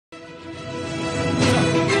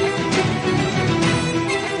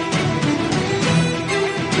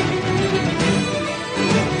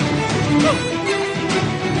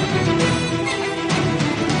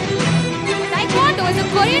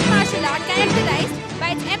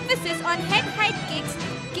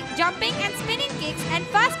jumping and spinning kicks, and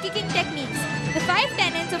fast kicking techniques. The 5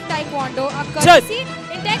 tenets of Taekwondo are courtesy,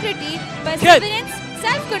 integrity, perseverance,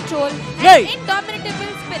 self-control, and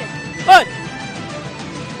indomitable spirit. 1,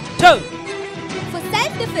 2. For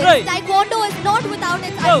self-defense, Taekwondo is not without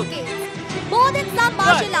its advocates. More than some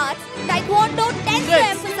martial arts, Taekwondo tends to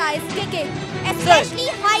emphasize kicking, especially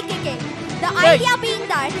high kicking. The idea being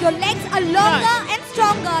that your legs are longer and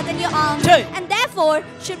stronger than your arms and therefore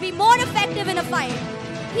should be more effective in a fight.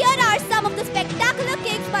 Here are some of the spectacular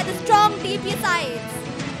kicks by the strong DPSides.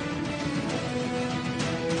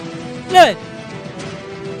 11,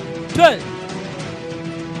 12,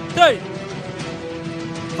 13,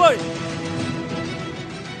 14,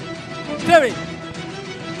 15,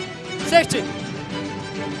 16,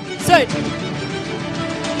 17,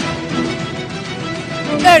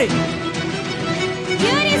 18.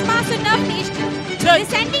 Here is Master Navneesh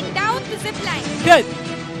descending down the zip line. Good.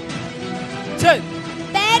 2.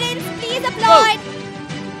 Parents, please applaud.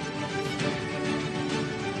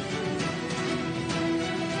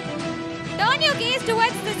 Turn your gaze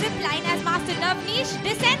towards the zip line as Master Navneesh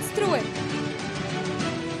descends through it.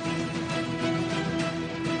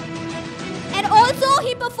 And also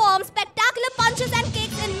he performs spectacular punches and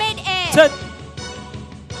kicks in mid-air. 10.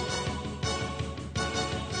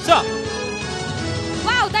 Stop.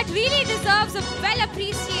 Wow, that really deserves a well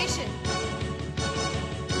appreciation.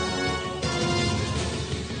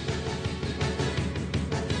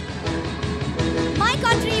 My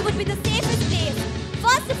country would be the safest place.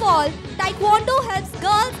 First of all, Taekwondo helps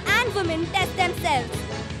girls and women test themselves.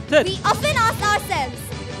 10. We often ask ourselves,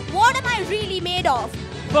 what am I really made of?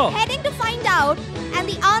 4. Heading to find out, and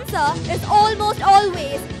the answer is almost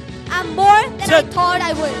always, I'm more than I thought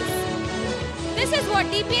I was. This is what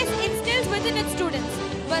DPS instills within its students.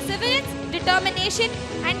 Perseverance, determination,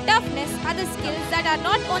 and toughness are the skills that are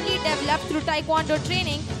not only developed through Taekwondo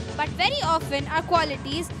training, but very often are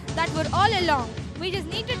qualities that were all along. We just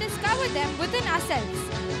need to discover them within ourselves.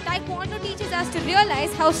 Taekwondo teaches us to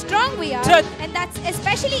realize how strong we are, and that's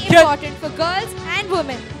especially important for girls and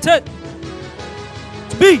women. 10.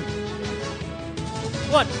 B.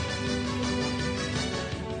 1,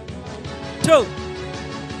 2,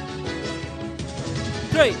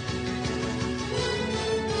 3,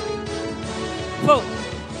 4,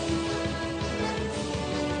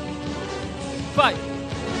 5,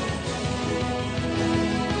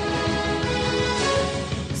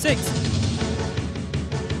 6,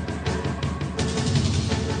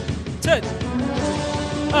 10.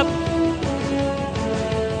 Up.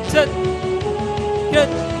 10. Good.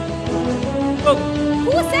 Go.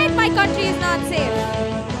 Who said my country is not safe?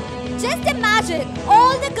 Just imagine,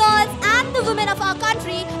 all the girls and the women of our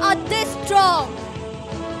country are this strong.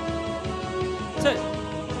 10.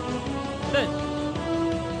 10.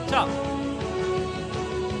 Stop.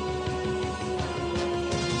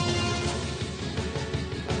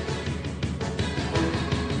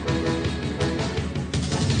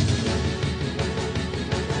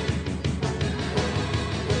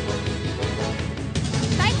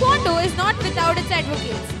 Taekwondo is not without its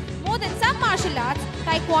advocates. More than some martial arts,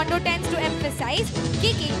 Taekwondo tends to emphasize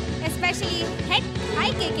kicking, especially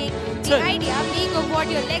high kicking, the idea being of what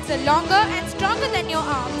your legs are longer and stronger than your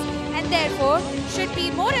arms and therefore should be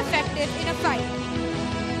more effective in a fight.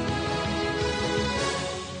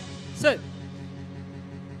 Sit.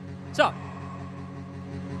 Stop.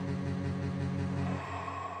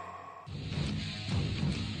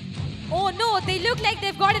 Oh no, they look like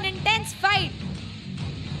they've got an intense fight.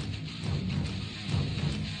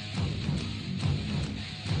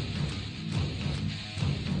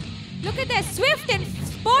 Look at their swift and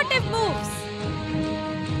sportive moves.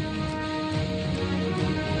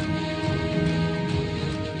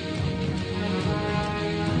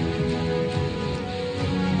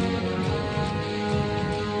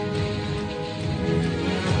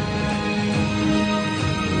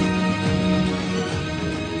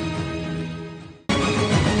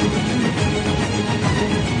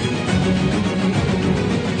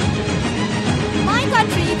 My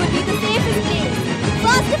country would be the safest place.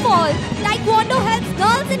 First of all, Taekwondo helps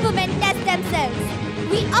girls and women test themselves.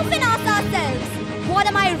 We often ask ourselves, what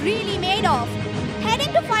am I really made of?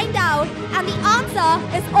 Heading to find out, and the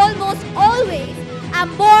answer is almost always, I'm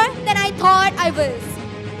more than I thought I was.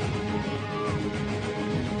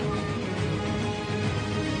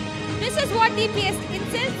 This is what DPS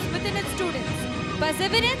instills within its students.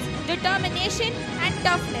 Perseverance, determination, and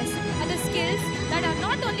toughness are the skills that are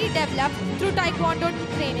not only developed through Taekwondo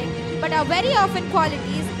training, but are very often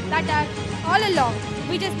qualities that are all along.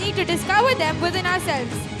 We just need to discover them within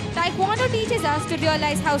ourselves. Taekwondo teaches us to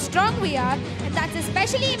realize how strong we are, and that's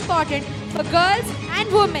especially important for girls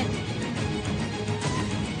and women.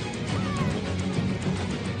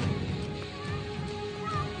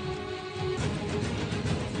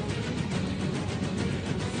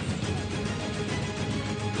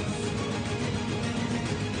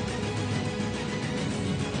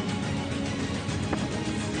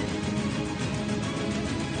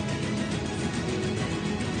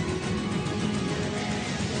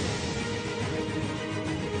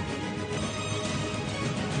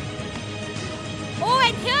 Oh,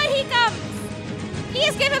 and here he comes.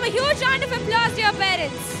 Please give him a huge round of applause, dear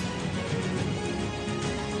parents.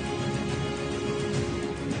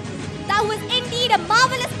 That was indeed a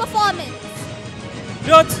marvelous performance.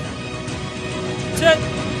 Good. Check.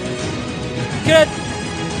 Get.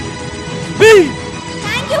 B.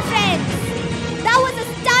 Thank you, friends. That was a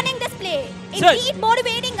stunning display. Sir. Indeed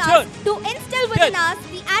motivating us Sir. to instill within Good. us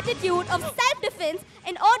the attitude of self-defense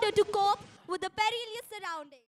in order to cope with the perilous surroundings.